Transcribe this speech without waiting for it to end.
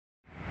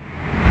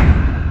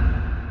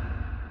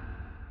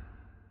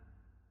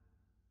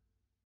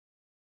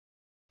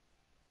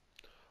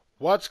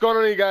What's going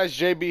on, you guys?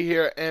 JB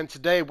here, and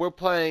today we're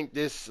playing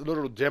this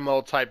little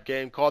demo type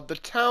game called The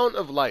Town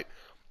of Light.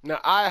 Now,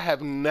 I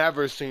have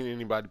never seen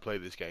anybody play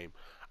this game.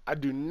 I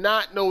do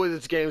not know what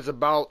this game is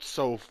about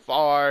so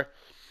far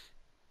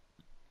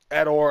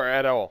at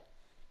all.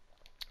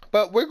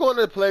 But we're going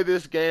to play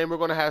this game. We're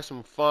going to have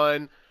some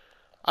fun.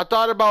 I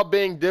thought about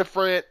being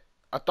different.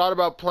 I thought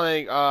about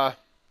playing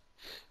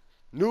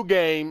new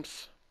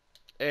games.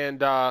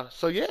 And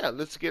so yeah,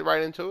 let's get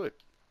right into it.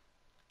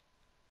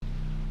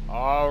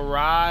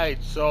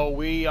 Alright, so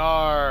we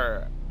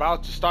are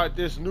about to start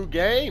this new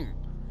game.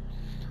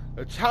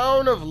 The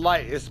Town of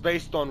Light is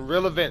based on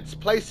real events,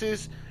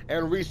 places,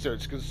 and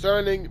research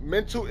concerning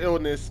mental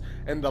illness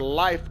and the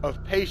life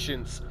of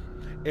patients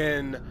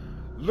in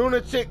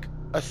lunatic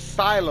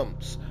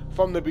asylums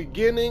from the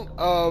beginning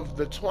of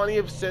the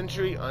 20th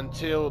century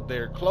until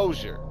their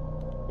closure.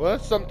 Well,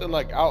 that's something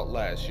like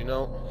Outlast, you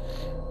know?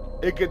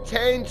 It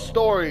contains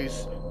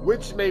stories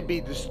which may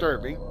be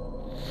disturbing.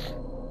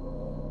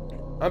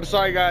 I'm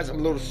sorry, guys, I'm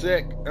a little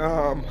sick.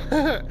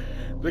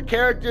 The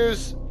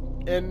characters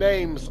and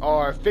names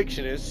are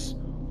fictitious,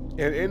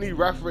 and any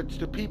reference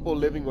to people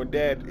living or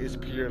dead is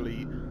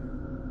purely...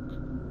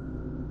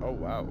 Oh,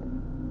 wow.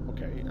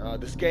 Okay.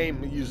 This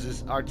game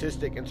uses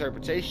artistic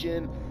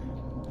interpretation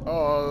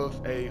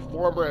of a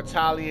former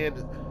Italian...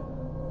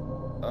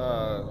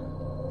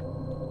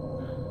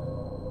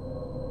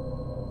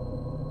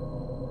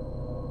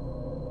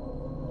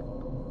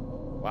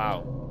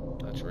 Wow.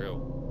 That's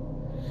real.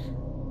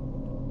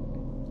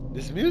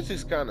 This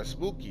music's kind of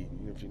spooky,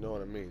 if you know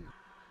what I mean.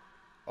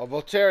 Oh,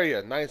 Voltaria,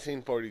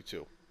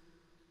 1942.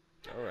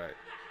 All right.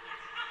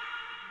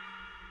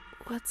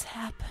 What's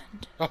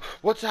happened? Oh,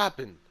 what's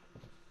happened?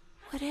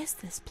 What is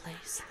this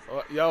place?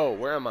 Yo,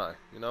 where am I?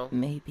 You know?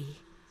 Maybe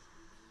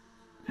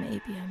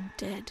I'm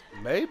dead.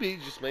 Maybe,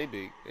 just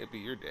maybe. Maybe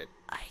you're dead.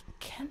 I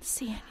can't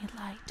see any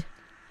light.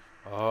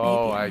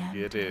 Oh, Maybe I I am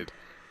get dead. it.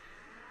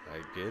 I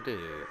get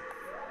it.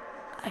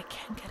 I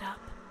can't get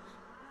up.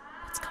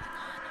 What's going on?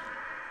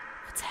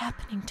 What's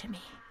happening to me?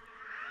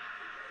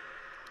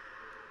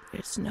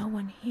 There's no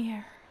one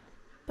here,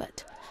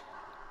 but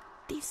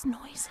these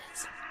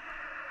noises.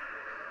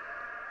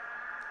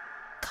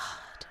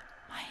 God,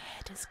 my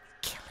head is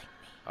killing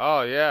me.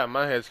 Oh, yeah,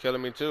 my head's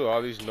killing me too.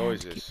 All these Can't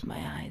noises. keep my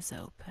eyes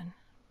open.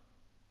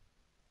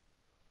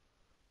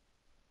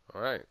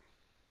 All right.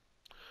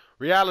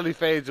 Reality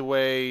fades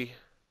away,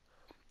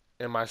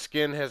 and my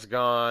skin has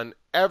gone.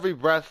 Every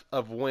breath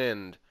of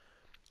wind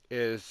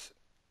is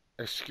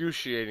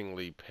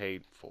excruciatingly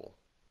painful.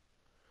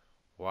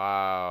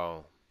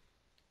 Wow.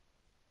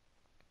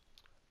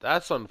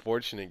 That's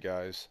unfortunate,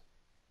 guys.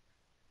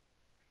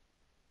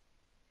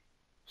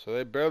 So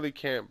they barely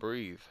can't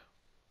breathe.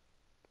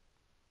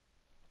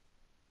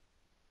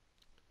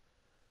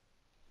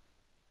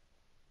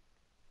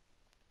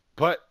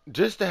 But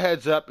just a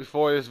heads up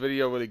before this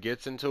video really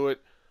gets into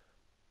it,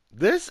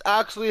 this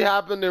actually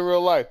happened in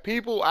real life.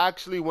 People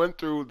actually went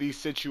through these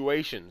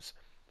situations.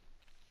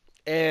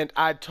 And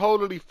I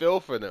totally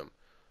feel for them.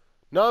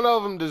 None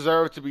of them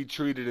deserve to be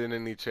treated in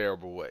any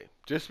terrible way.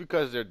 Just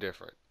because they're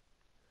different.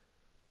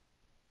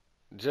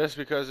 Just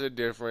because they're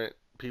different,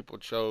 people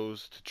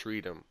chose to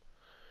treat them.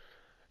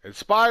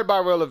 Inspired by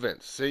real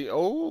events. See,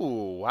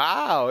 oh,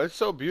 wow, it's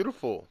so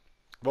beautiful.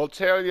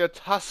 Voltaria,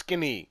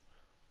 Tuscany,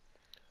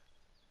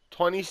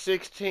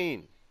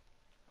 2016.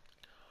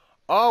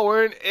 Oh,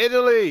 we're in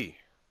Italy.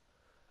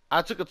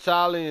 I took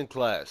Italian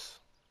class.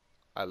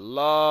 I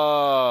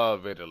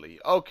love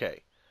Italy.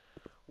 Okay.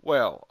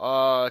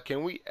 Well,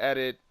 can we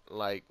edit,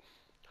 like,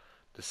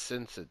 the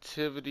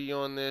sensitivity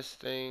on this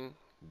thing?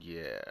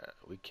 Yeah,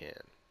 we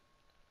can.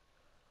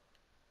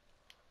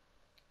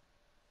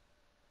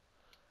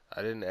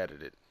 I didn't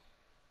edit it.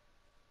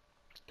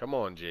 Come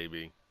on,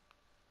 JB.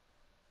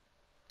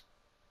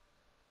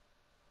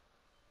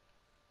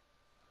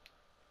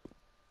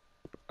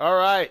 All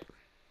right.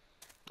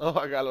 Oh,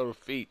 I got little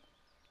feet.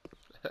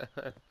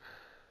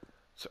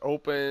 To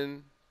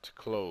open, to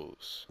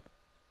close.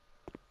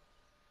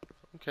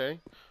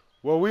 Okay.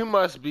 Well, we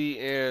must be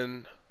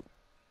in...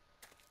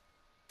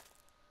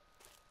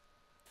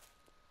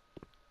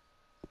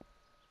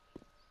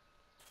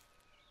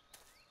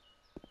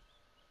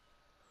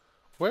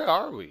 Where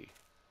are we?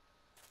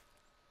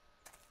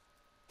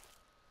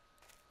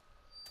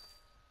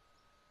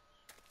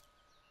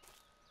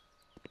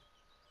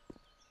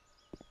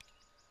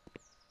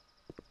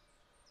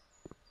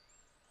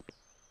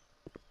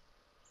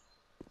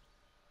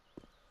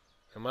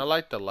 Am I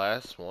like the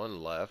last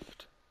one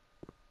left?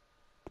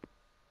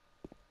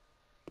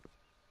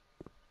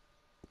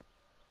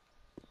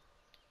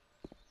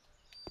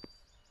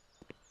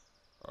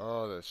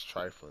 Oh, that's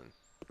trifling.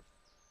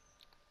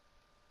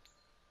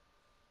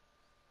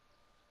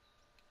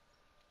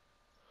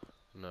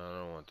 No, I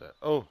don't want that.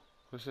 Oh,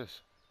 what's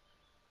this?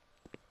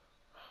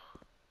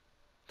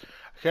 I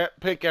can't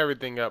pick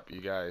everything up, you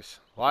guys.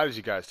 Why did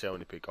you guys tell me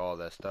to pick all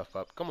that stuff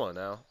up? Come on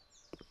now.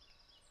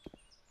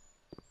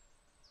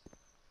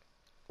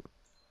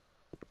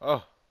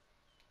 Oh.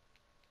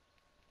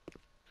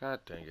 God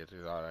dang it,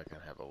 I thought I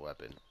could have a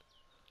weapon.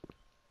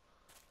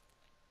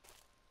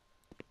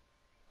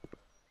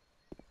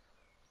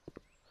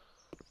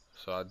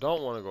 So I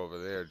don't want to go over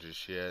there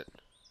just yet.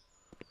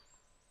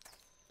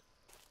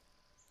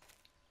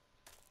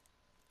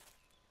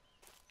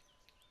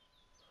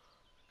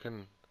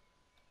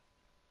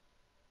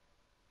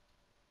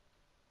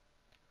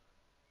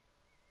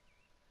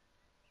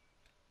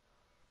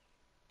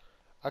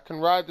 I can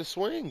ride the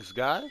swings,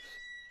 guys.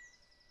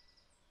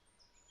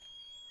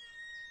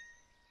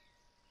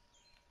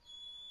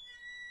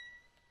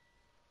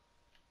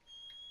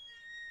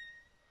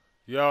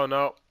 Yo,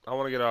 no. I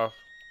want to get off.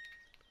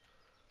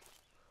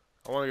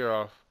 I want to get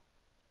off.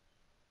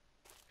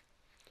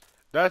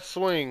 That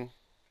swing.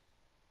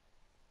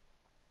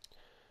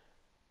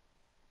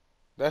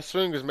 That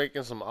swing is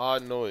making some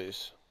odd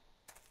noise.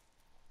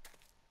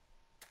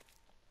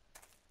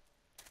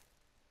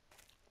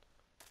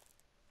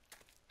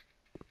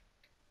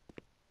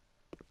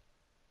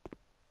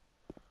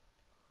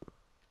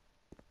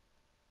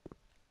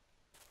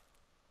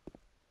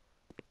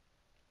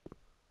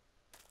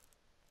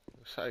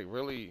 It's like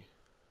really.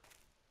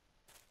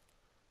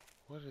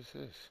 What is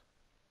this?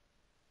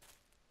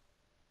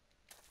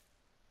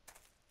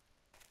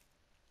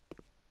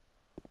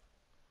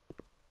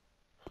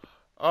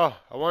 Oh,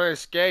 I want to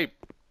escape.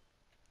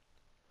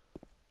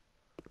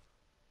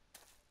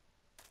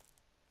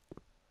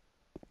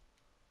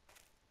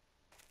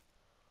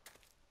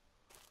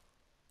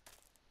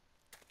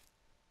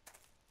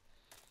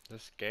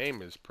 This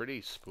game is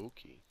pretty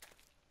spooky.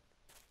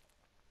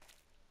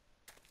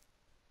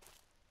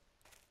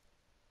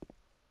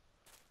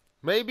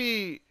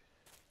 Maybe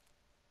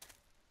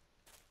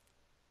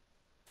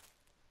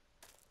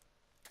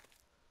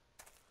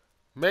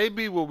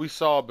what we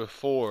saw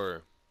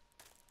before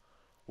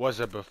was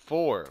a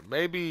before.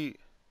 Maybe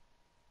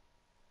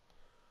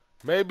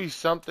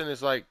something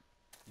is like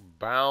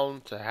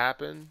bound to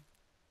happen.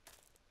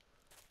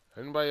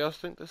 Anybody else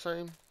think the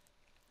same?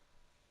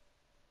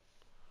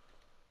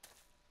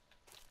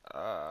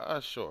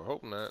 Sure,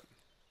 hope not.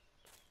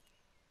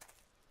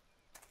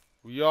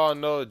 We all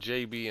know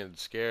JB and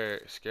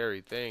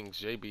scary things.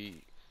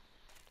 JB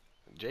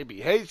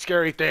hates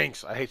scary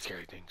things. I hate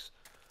scary things.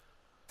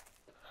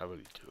 I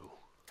really do.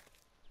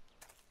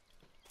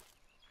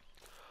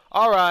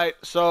 Alright,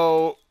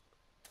 so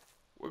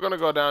we're gonna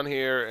go down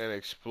here and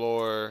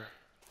explore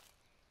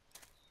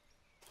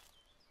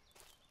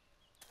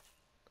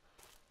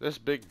this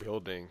big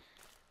building.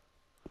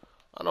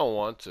 I don't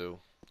want to.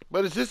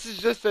 But this is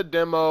just a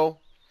demo.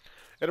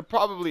 It'll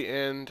probably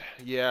end.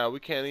 Yeah, we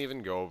can't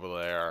even go over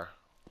there.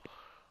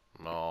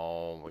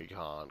 No, we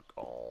can't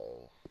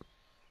go.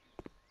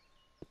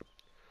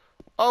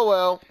 Oh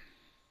well.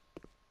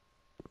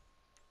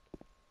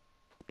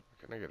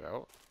 Can I get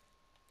out?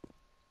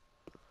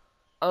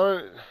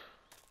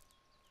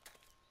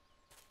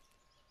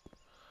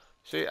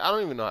 See, I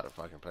don't even know how to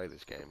fucking play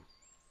this game.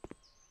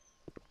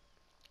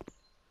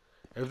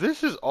 If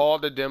this is all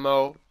the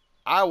demo,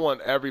 I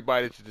want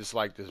everybody to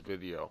dislike this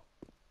video.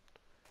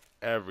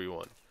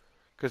 Everyone.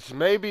 Because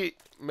maybe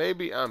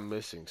I'm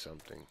missing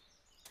something.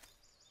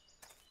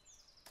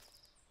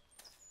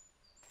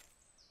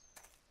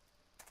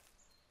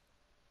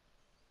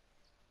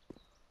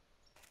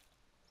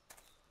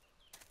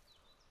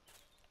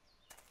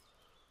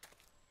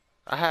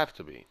 I have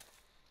to be.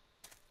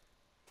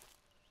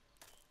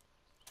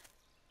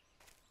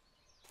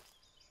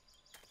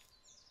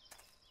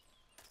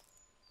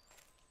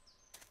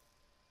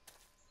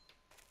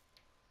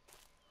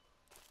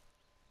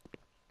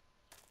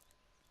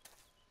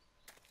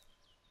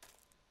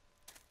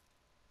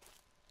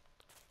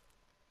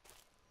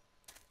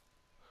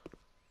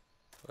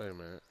 Wait a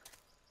minute.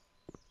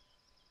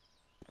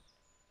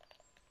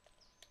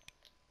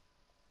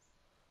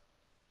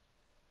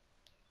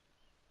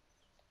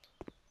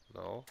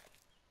 No.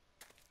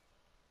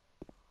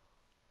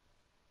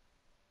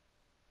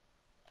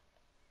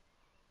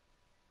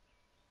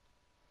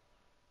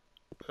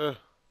 Ugh.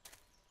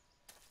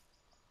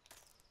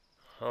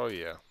 Oh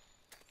yeah.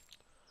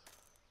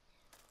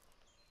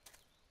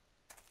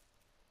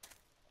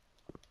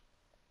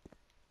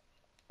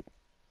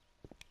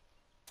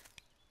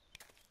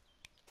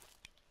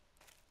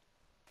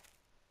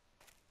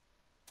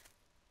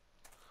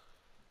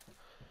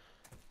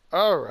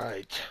 All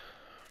right.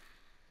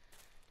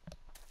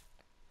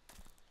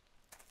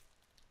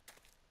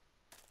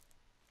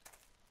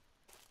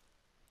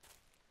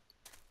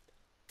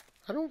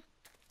 I don't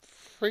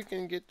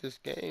freaking get this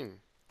game.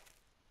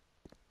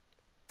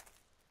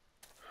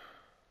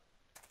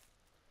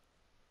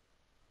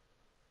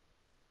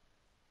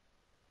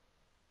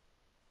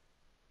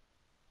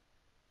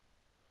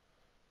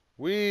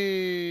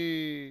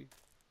 We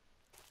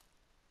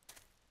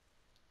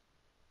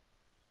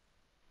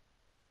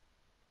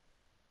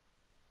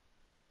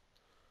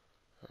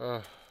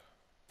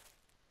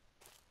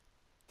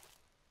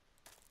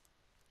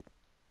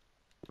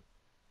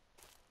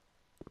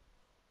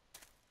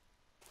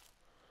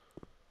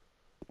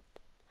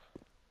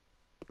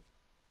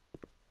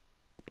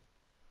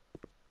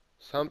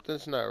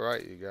something's not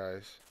right, you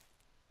guys.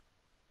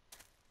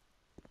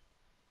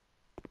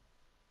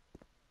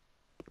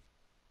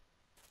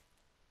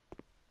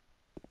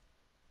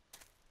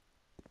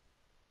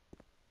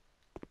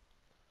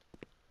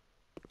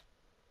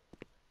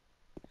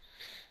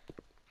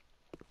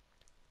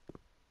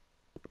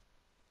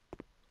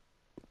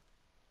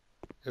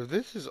 If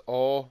this is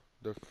all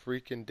the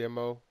freaking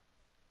demo,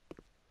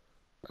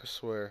 I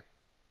swear.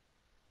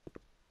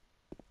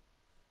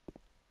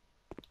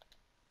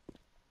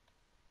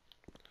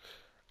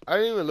 I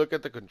didn't even look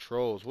at the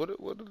controls. What are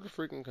the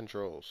freaking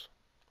controls?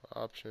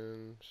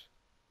 Options.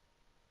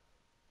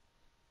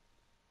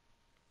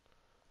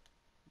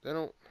 They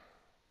don't.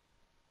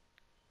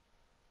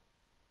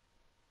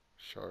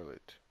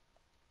 Charlotte.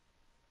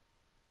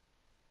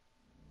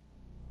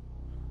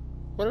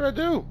 What did I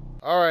do?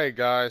 Alright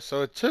guys,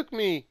 so it took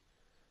me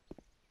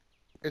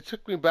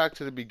back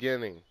to the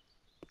beginning.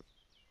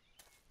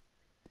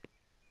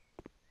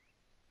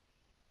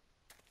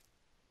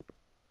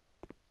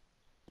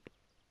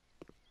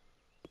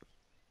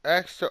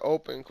 X to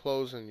open,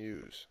 close, and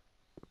use.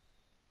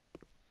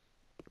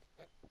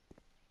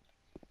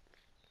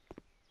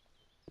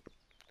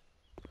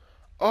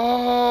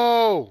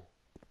 Oh!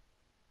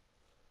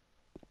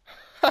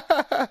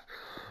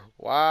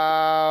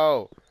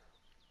 Wow.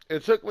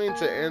 It took me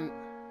to end.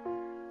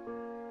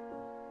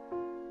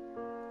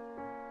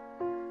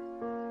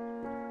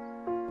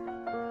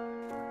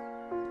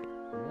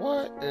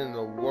 What in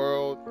the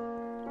world?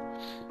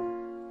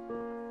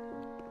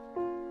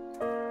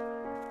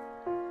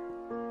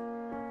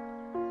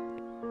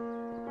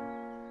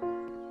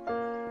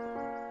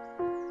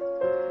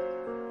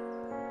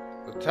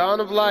 The Town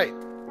of Light.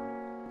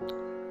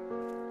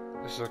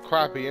 This is a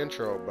crappy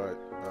intro, but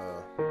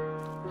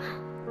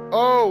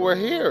oh, we're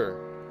here.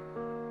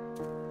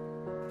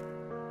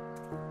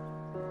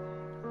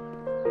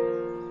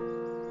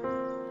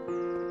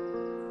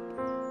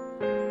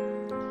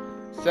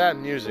 Sad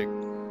music.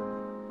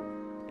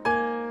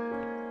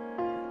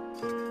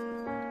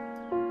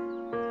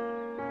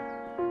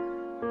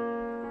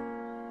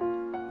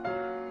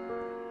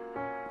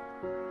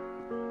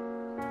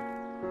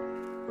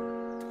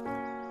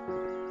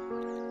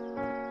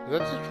 Did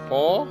that just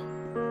fall?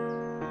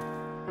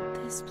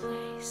 This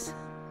place.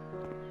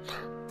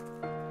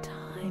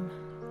 Time.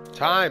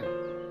 Time.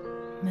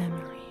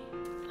 Memory.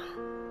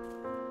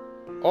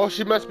 Oh,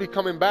 she must be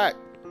coming back.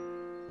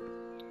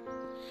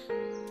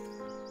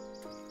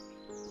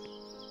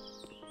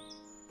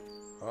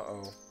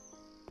 Uh-oh.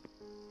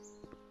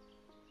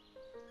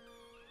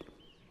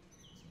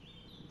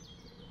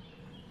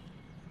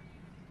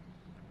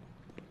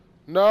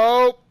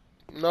 Nope.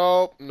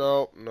 Nope.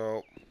 Nope.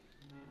 Nope.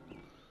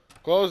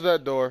 Close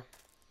that door.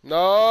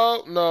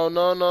 No. No.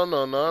 No. No.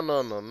 No. No.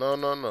 No. No. No.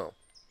 No.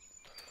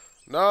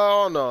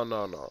 No. No. No.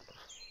 No. No.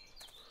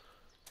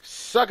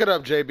 Suck it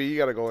up, JB. You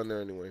gotta go in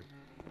there anyway.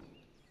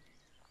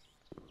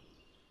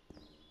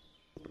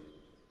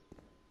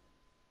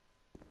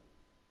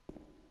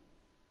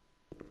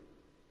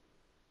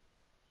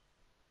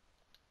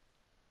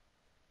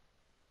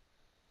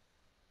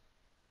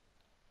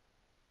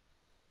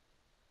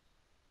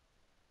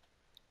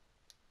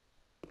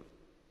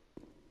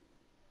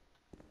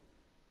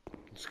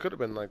 This could have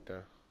been like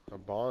a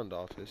bond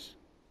office.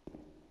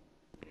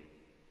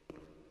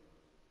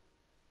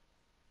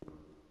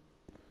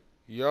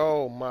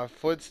 Yo, my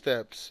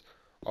footsteps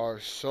are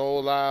so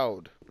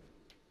loud.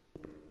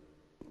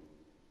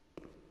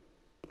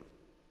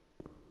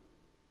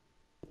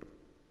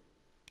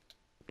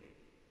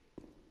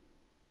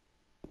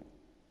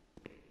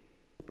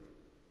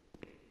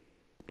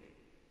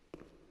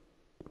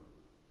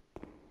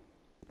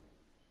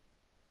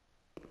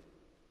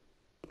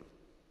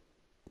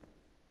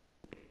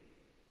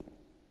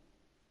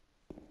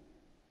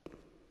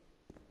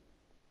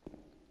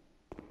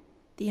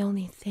 The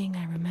only thing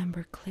I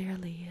remember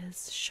clearly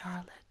is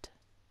Charlotte,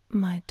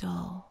 my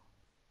doll.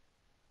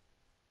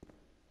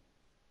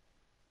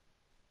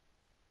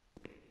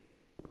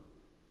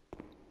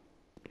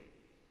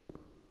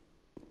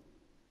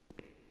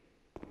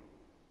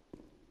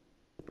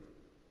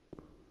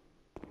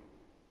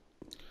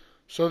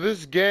 So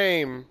this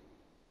game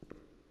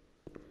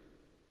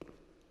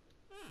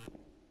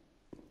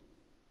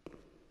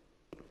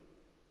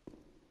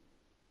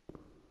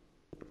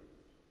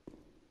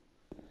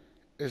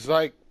is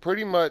like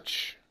pretty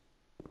much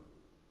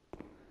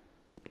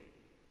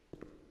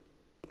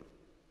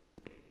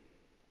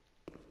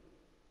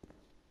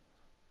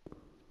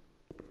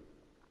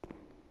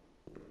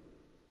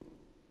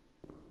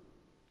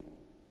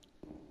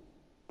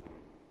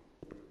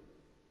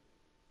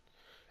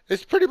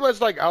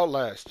like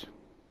Outlast.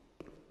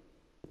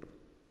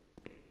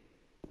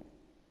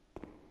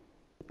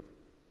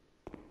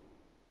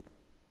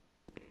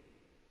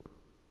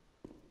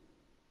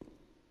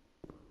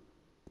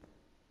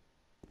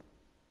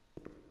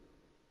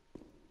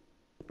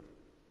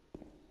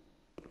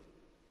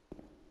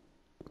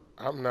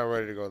 I'm not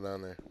ready to go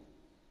down there.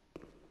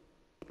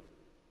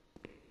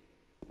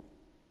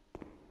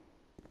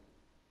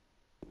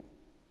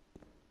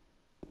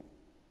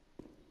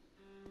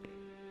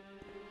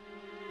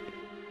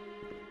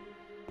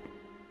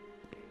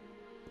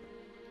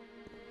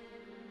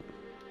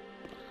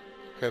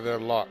 Okay, they're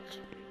locked.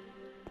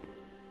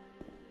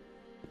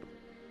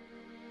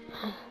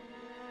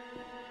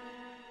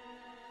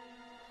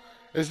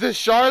 Is this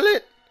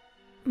Charlotte?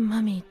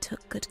 Mummy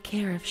took good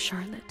care of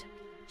Charlotte.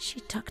 She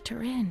tucked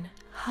her in,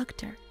 hugged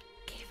her,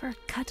 gave her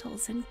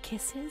cuddles and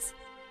kisses.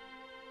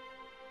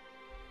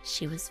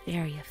 She was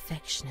very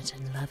affectionate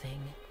and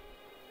loving.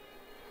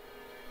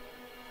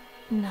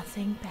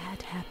 Nothing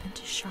bad happened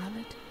to Charlotte,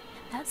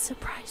 and that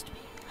surprised me.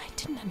 I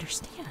didn't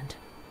understand.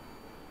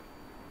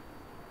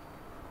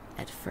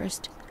 At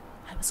first,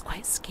 I was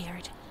quite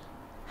scared.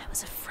 I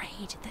was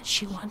afraid that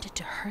she wanted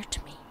to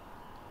hurt me.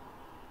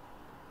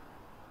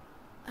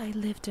 I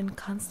lived in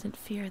constant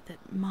fear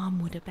that Mom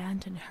would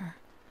abandon her.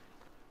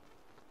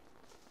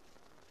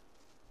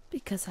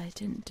 Because I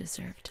didn't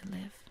deserve to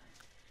live.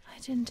 I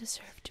didn't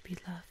deserve to be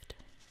loved.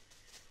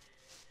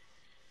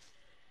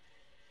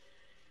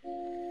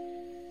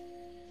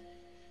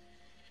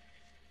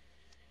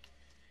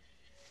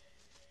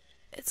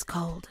 It's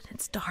cold and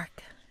it's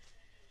dark.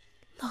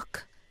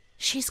 Look,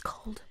 she's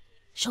cold.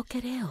 She'll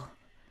get ill.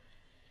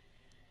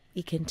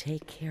 We can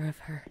take care of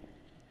her.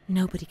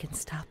 Nobody can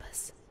stop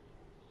us.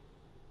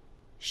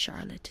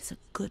 Charlotte is a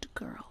good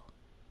girl.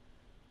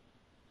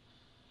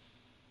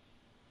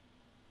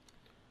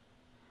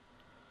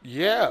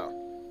 Yeah.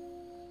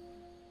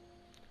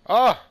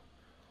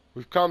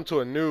 We've come to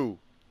a new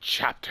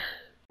chapter.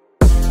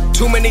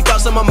 Too many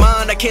thoughts on my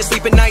mind, I can't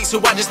sleep at night, so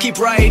I just keep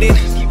writing.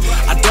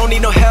 I don't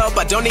need no help,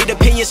 I don't need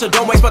opinions, so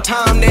don't waste my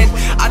time then.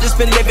 I just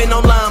been living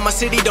online, my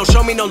city don't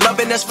show me no love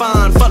and that's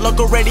fine. Fuck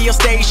local radio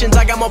stations,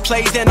 I got more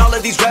plays than all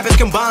of these rappers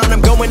combined.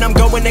 I'm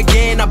going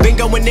again, I've been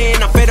going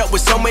in, I'm fed up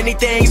with so many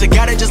things. I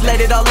gotta just let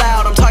it all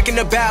out, I'm talking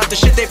about the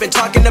shit they've been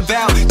talking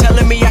about.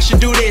 Telling me I should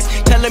do this,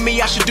 telling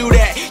me I should do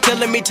that.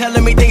 Telling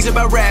me things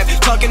about rap.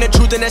 Talking the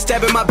truth and that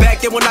stab in my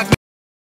back, they will knock me